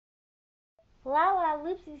Lala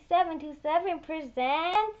Loopsy 727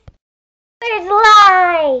 presents Embers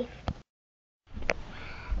Live.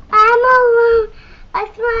 I'm alone. I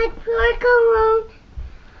smell pork alone.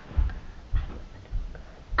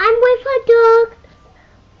 I'm with a dog.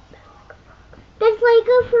 That's like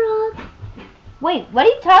a frog. Wait, what are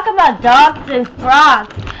you talking about, dogs and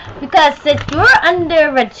frogs? Because since you're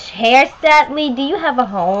under a chair, sadly, do you have a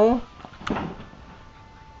home?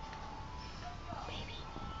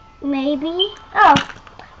 Maybe. Oh,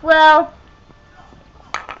 well,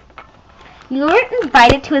 you were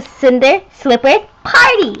invited to a Cinder Slipper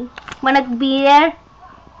party. Wanna be there?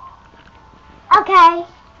 Okay.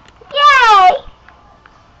 Yay!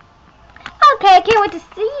 Okay, I can't wait to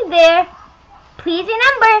see you there. Please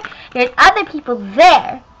remember, there's other people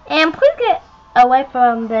there. And please get away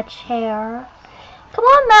from the chair. Come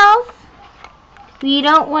on, Mouse. We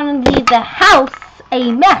don't want to leave the house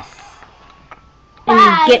a mess. And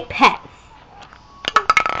Bye. get pets.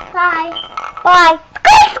 Bye. Bye.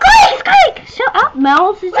 Squeak, squeak, squeak! Shut up,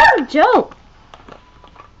 Mouse. It's just a joke.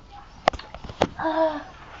 I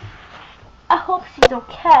hope she's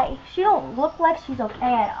okay. She don't look like she's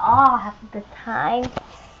okay at all half of the time.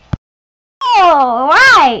 Oh,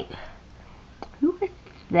 right. Who is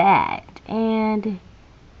that? And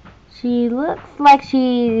she looks like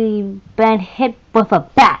she's been hit with a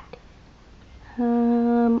bat.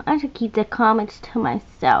 I should keep the comments to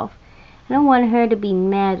myself. I don't want her to be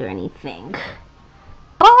mad or anything.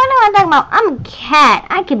 Oh, I know what I'm talking about. I'm a cat.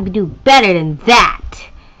 I can do better than that.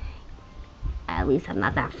 At least I'm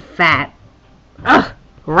not that fat. Ugh,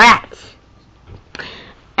 rats.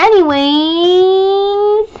 Anyways,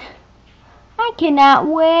 I cannot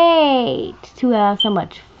wait to have so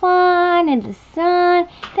much fun in the sun.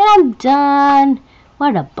 Then I'm done.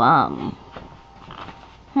 What a bum.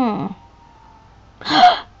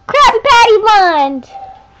 Krabby Patty Blonde!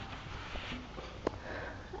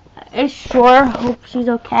 I sure hope she's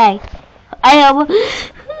okay. I am.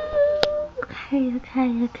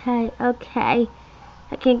 Okay.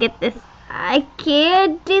 I can't get this. I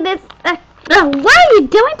can't do this. What are you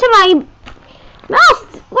doing to my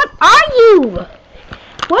mouse? What are you?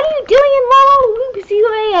 What are you doing in Lala Loopsy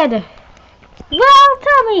Land? Well,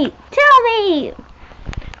 tell me.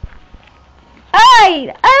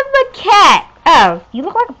 I'm a cat. Oh, you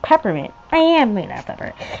look like a peppermint. I am made out of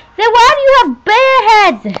peppermint. Then why do you have bare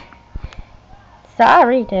heads?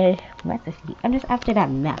 Sorry to mess with you. I'm just after that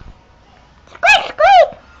mess. Squeak,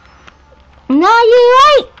 squeak! No, you're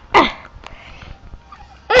right.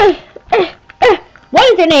 What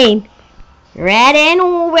is your name? Red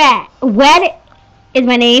and Red. Red is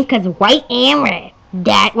my name because white and red.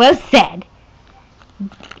 That was said.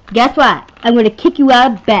 Guess what? I'm going to kick you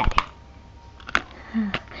out of bed.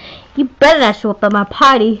 You better not show up at my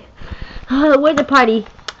party. Where's the party?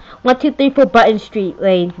 1234 Button Street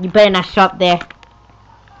Lane. You better not show up there.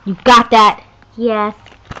 You got that? Yes.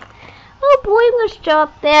 Oh boy, I'm gonna show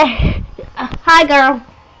up there. Hi, girl.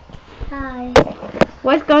 Hi.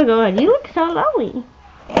 What's going on? You look so lonely.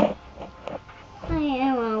 I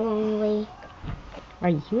am lonely. Are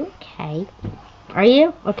you okay? Are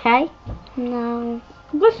you okay? No.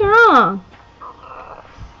 What's wrong?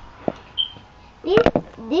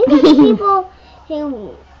 These are the people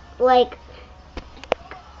who, like,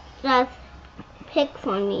 just picks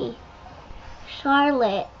on me.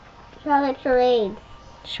 Charlotte Charades.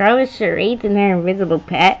 Charlotte Charades and her invisible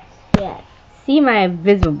pet? Yes. See my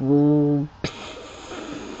invisible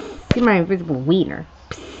wiener.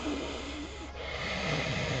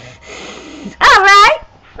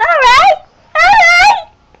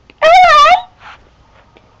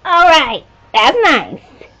 Alright. That's nice.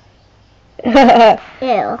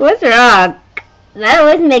 Ew. What's wrong? That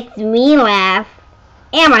always makes me laugh.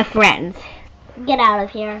 And my friends. Get out of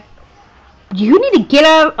here. You need to get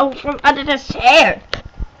out from under the chair.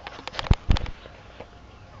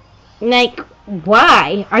 Like,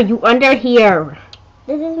 why are you under here?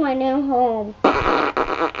 This is my new home.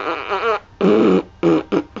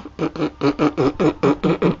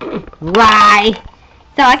 Why?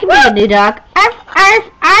 So I can be a new dog. Arf,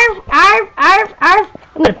 arf, arf, arf, arf, arf.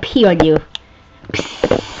 I'm gonna pee on you.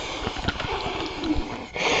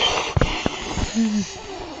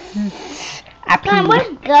 I pee. Come on, let's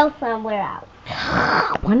go somewhere else.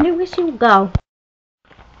 Wonder where she will go.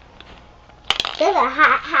 There's a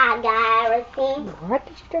hot guy I ever seen. What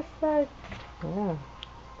did you just say? Oh.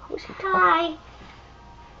 Who's she talking? Hi.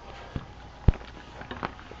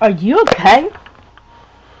 Are you okay?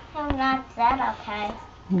 I'm not that okay.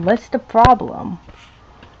 What's the problem?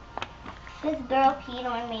 This girl peed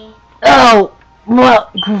on me. Oh, well,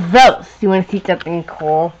 gross. You want to see something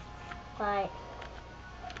cool? But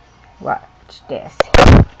What? watch this.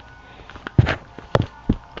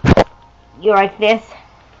 You like this?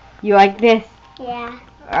 You like this? Yeah.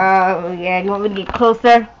 Oh, yeah. You want me to get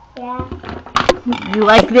closer? Yeah. You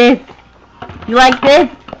like this? You like this?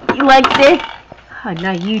 You like this? Oh,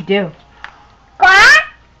 no, you do. Quack!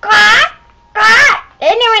 Quack! Quack! They're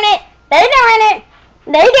doing it! They're doing it!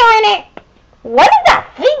 They're doing it! What is that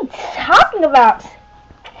thing talking about?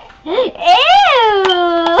 Ew!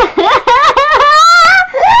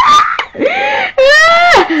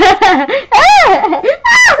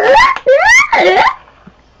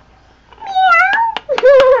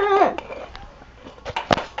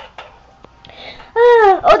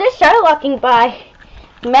 Oh, there's Charlotte walking by.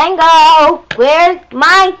 Mango, where's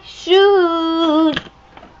my shoes?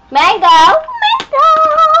 Mango, Mango!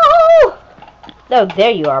 Oh,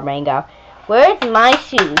 there you are, Mango. Where's my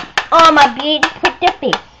shoes? Oh, my beautiful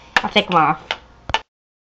feet. I'll take them off.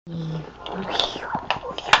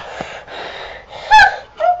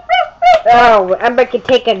 Oh, Ember can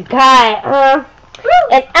take a guy,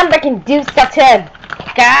 and Ember can do stuff to a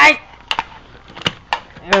guy.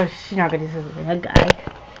 Oh, she's not gonna do something to a guy.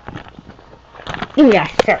 Give me that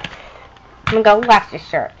shirt. I'm gonna go wash the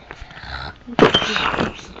shirt.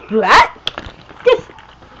 What? This.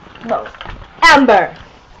 No. Ember,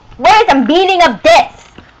 where's the meaning of this?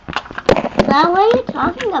 Well, what are you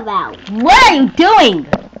talking about? What are you doing?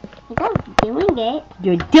 I'm doing it.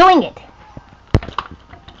 You're doing it.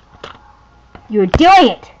 You're doing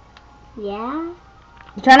it. Yeah.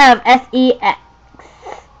 You're trying to have sex.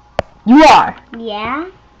 You are. Yeah.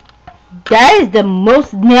 That is the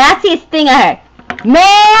most nastiest thing I heard.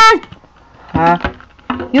 Man! Huh?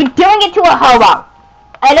 You're doing it to a hobo.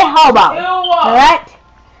 And a hobo. Alright?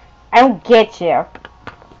 I don't get you.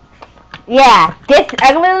 Yeah, this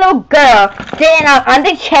ugly little girl sitting on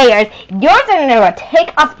the chairs. You're sitting there to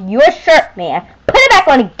take off your shirt, man. Put it back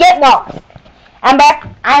on and get lost.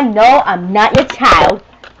 Ember, I know I'm not your child,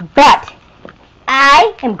 but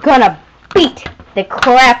I am gonna beat the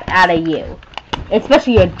crap out of you.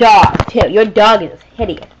 Especially your dog, too. Your dog is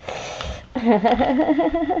hideous.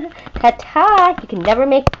 Ta-ta, you can never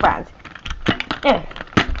make friends.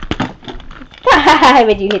 Why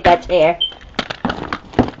would you hit that chair?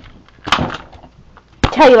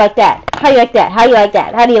 How you like that? How you like that? How you like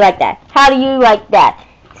that? How do you like that? How do you like that?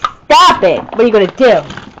 Stop it! What are you gonna do?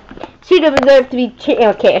 She doesn't deserve to be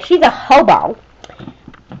okay. If she's a hobo,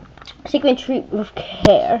 she can treat with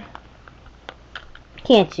care.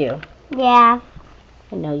 Can't you? Yeah.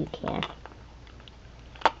 I know you can.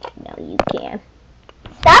 No, you can.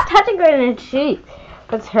 Stop touching her in the cheek.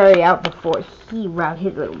 Let's hurry out before he round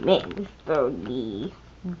his little man. So the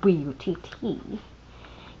weird TT.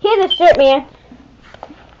 Here's a shirt, man.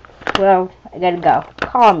 Well, I gotta go.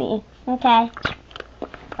 Call me. Okay.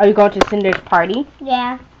 Are you going to Cinder's party?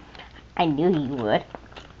 Yeah. I knew you would.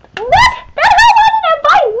 What? That hobo didn't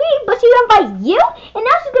invite me, but she invited you? And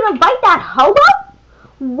now she's gonna invite that hobo?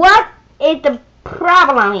 What is the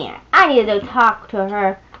problem here? I need to talk to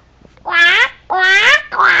her. Quack, quack,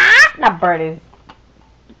 quack. That bird is...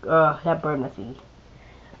 Ugh, that bird must be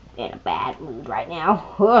in a bad mood right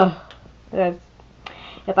now. Ugh.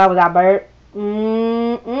 If I was that bird,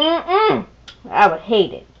 I would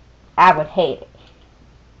hate it. I would hate it.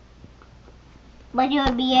 But you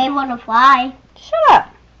would be able to fly. Shut up.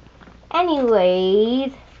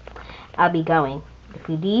 Anyways, I'll be going. If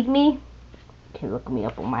you need me, you can look me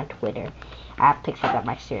up on my Twitter. I have pictures of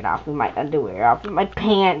my shirt off, with my underwear off, with my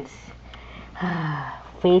pants.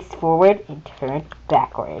 Face forward and turn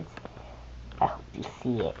backwards. I hope you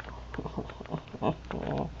see it.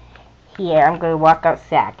 Here, I'm going to walk out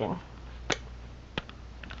sagging.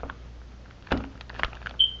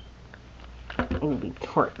 I'm going to be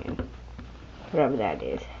twerking. Whatever that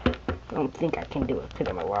is. I don't think I can do it because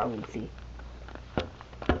I'm a wild Lucy.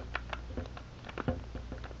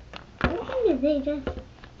 I think they just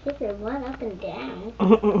put their butt up and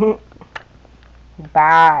down.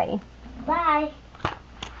 Bye. Bye.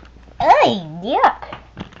 Hey, yuck.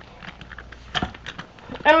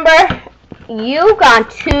 Ember, you gone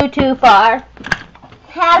too far.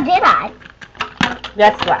 How did I?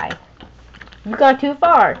 That's why. You gone too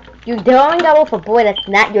far. You're going double for a boy that's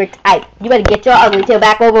not your type. You better get your ugly tail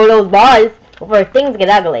back over those bars before things get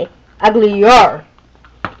ugly. Uglier.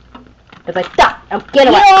 It's like, stop. I'm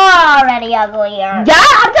getting away. You're already uglier. Yeah,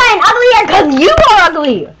 I'm saying uglier because you are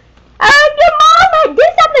ugly. Your mom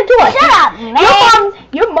did something to us. Shut up, man.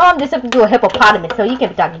 Your mom did something to a hippopotamus, so you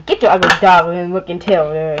can't be talking. Get your ugly dog and looking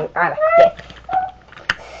tail out of this.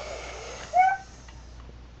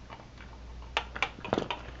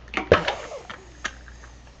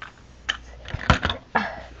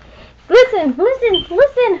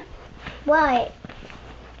 Listen. What?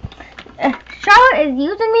 Charlotte is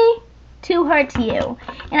using me to hurt you.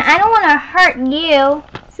 And I don't want to hurt you.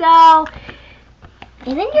 So,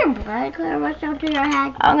 Isn't your blood gonna rush out to your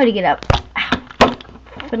head? I'm going to get up. Ow.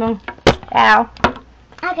 Ow.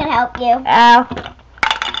 I can help you. Ow.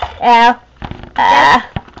 Ow.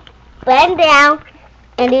 Bend down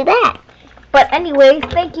and do that. But anyways,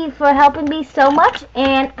 thank you for helping me so much.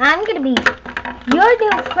 And I'm going to be your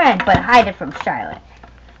new friend, but hide it from Charlotte.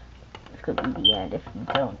 It's going to be the end if you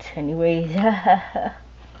don't. Anyways. I'm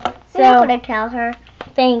not gonna tell her.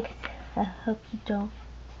 Thanks. I hope you don't.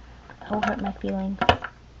 It will hurt my feelings.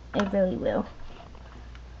 It really will.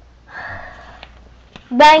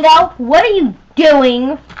 Mango, what are you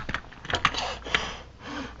doing?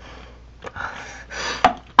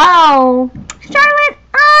 Oh, Charlotte,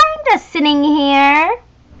 I'm just sitting here.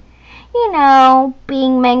 You know,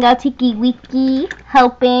 being Mango Tiki Wiki,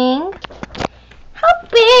 helping.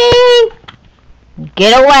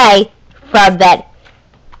 Get away from that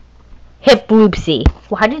hip loopsy.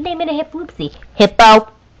 Why did they name it a hip loopsy?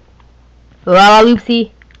 Hippo. La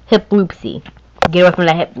loopsy. Hip loopsy. Get away from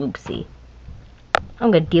that hip loopsy.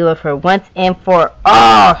 I'm gonna deal with her once and for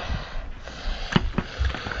all.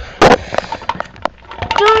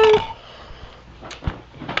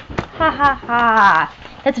 Ha ha ha.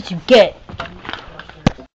 That's what you get.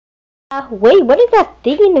 Wait, what is that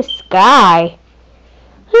thing in the sky?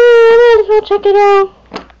 Let's go check it out.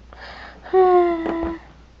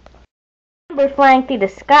 We're flying through the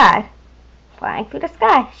sky. Flying through the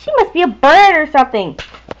sky. She must be a bird or something.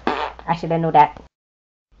 I should have known that.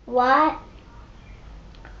 What?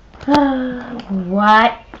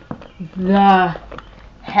 What the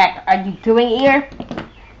heck are you doing here?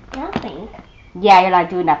 Nothing. Yeah, you're not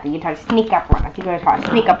doing nothing. You're trying to sneak up on us. You're going to try to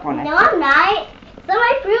sneak up on us. No, I'm not.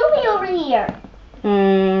 Somebody threw me over here.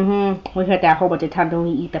 We heard that a whole bunch of times when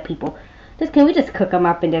we eat the people. Can we just cook them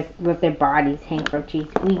up and just let their bodies hang from trees?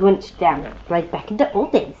 We went down like back in the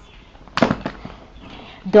old days.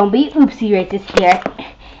 Don't be oopsie racist here.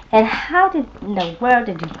 And how in the world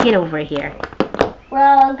did you get over here?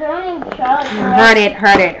 Well, a girl named Charlotte. Heard it.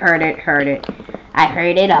 I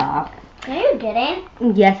heard it all. No, you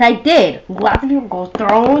didn't. Yes, I did. Lots of people go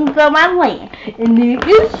throwing from my land. And then, it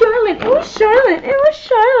was Charlotte.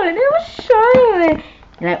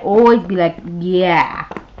 And I always be like, yeah.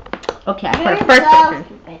 Okay, I put a first person.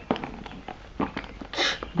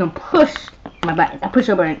 Don't push my buttons. I push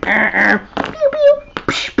over and pew pew.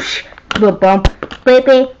 Psh, psh, little bump. Beep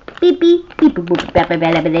beep. Beep beep. Beep boop boop.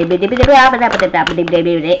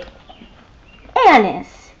 Annis.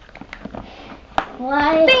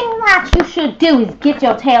 What? Thing that you should do is get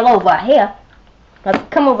your tail over here. Let's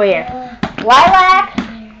come over here. Lilac.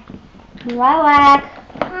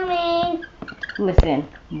 Coming. Listen,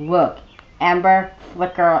 look. Amber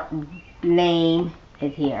Flicker Lane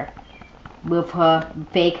is here with her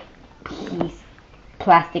fake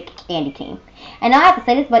plastic candy cane. And I have to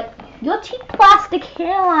say this, but your cheap plastic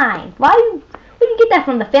hairline. Where did you get that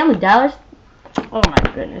from? The Family Dollars? Oh my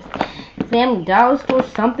goodness. Family Dollar store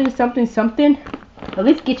something. At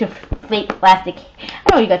least get your fake plastic.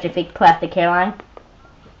 I know you got your fake plastic hairline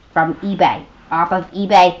from eBay. Off of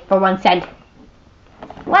eBay for 1 cent.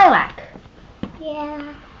 Lilac.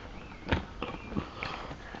 Yeah.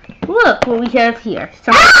 Look what we have here.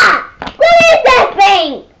 What is that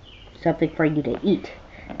thing? Something for you to eat.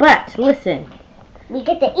 But listen. We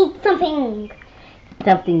get to eat something.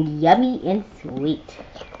 Something yummy and sweet.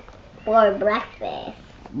 For breakfast.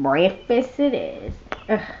 Breakfast it is.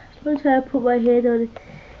 I'm trying to put my hand on it.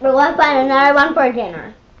 We're going to find another one for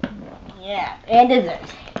dinner. Yeah, and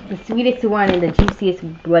dessert. The sweetest one and the juiciest,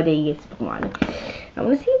 bloodiest one. I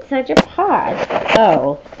want to see inside your pod.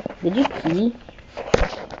 Oh, did you pee?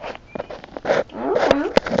 Okay.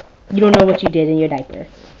 You don't know what you did in your diaper.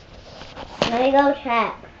 Let me go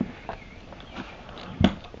check.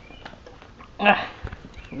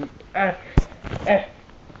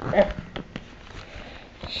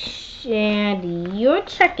 Shandy, you're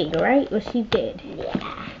checking, right? What she did. Yeah.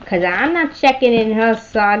 Because I'm not checking in her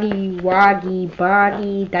soggy, woggy,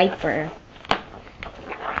 boggy diaper.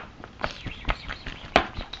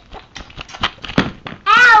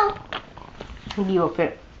 Ow! You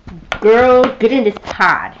fit. Girl, get in this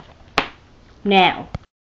pod. Now.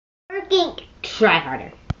 Working. Try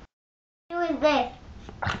harder. Who is this?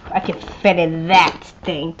 I can fit in that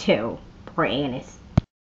thing too. Poor Annis.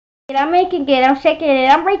 I'm making it. I'm shaking it.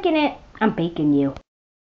 I'm breaking it. I'm baking you.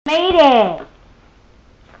 Made it.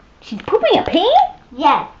 She's pooping a pee?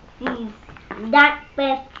 Yes. He's not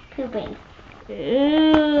best pooping.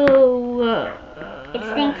 Ew. It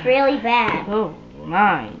stinks really bad. Oh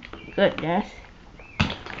my goodness.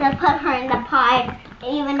 to put her in the pie,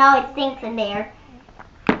 even though it stinks in there.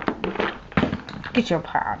 Get your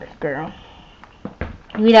pie out of this, girl.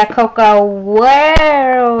 You that cocoa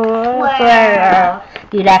well.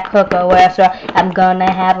 You that cocoa well, so I'm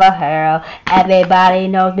gonna have a hurl. Everybody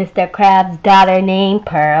knows Mr. Krabs' daughter named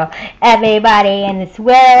Pearl. Everybody in this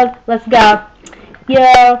world, let's go.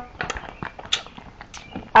 Yo.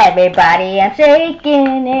 Everybody, I'm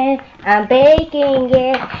shaking it, I'm baking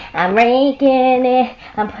it, I'm raking it,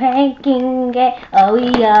 I'm pranking it. Oh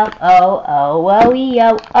yo, oh oh, oh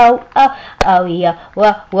yo, oh oh, oh yo,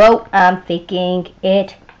 whoa whoa, I'm faking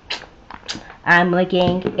it. I'm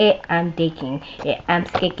licking it, I'm baking it, I'm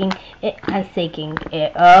sticking it, I'm shaking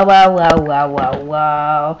it. Oh whoa whoa whoa whoa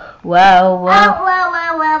whoa whoa whoa. Oh whoa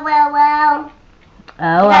whoa whoa whoa whoa.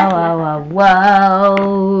 Oh whoa whoa whoa whoa.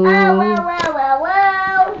 Oh whoa whoa whoa whoa.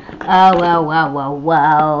 Oh whoa whoa whoa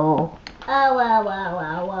whoa. Oh whoa whoa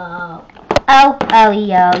whoa whoa. Oh oh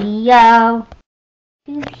yo yo.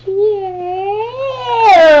 Who's here?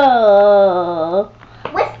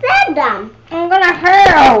 What's that dumb? I'm gonna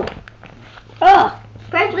hurl. Ugh.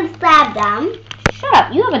 First was stab dumb. Shut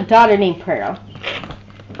up. You have a daughter named Pearl.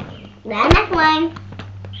 Then next line.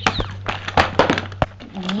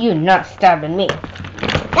 You're not stabbing me.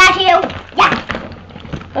 Got you. Yeah.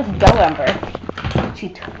 Let's go, Ember. She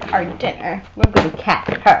took our dinner. We're gonna catch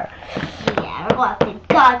her. Yeah, we're going to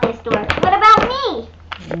the dog store. What about me?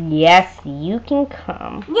 Yes, you can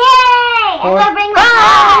come. Yay! I'm gonna bring my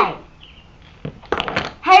pie.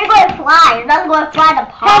 How are you going to fly? You're not going to fly the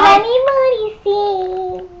pie. How many money see?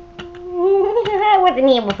 I wasn't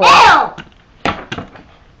here before. Ew!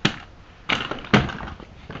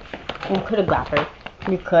 You could have got her.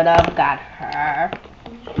 You could have got her.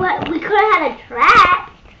 But we could have had a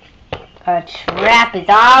trap. A trap is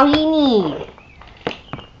all we need.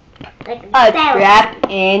 Like A trap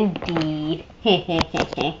indeed.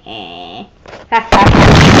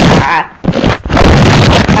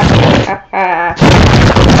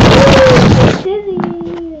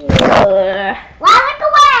 Lilac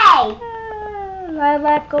away!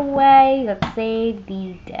 Lilac away. Let's save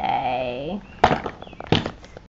the day.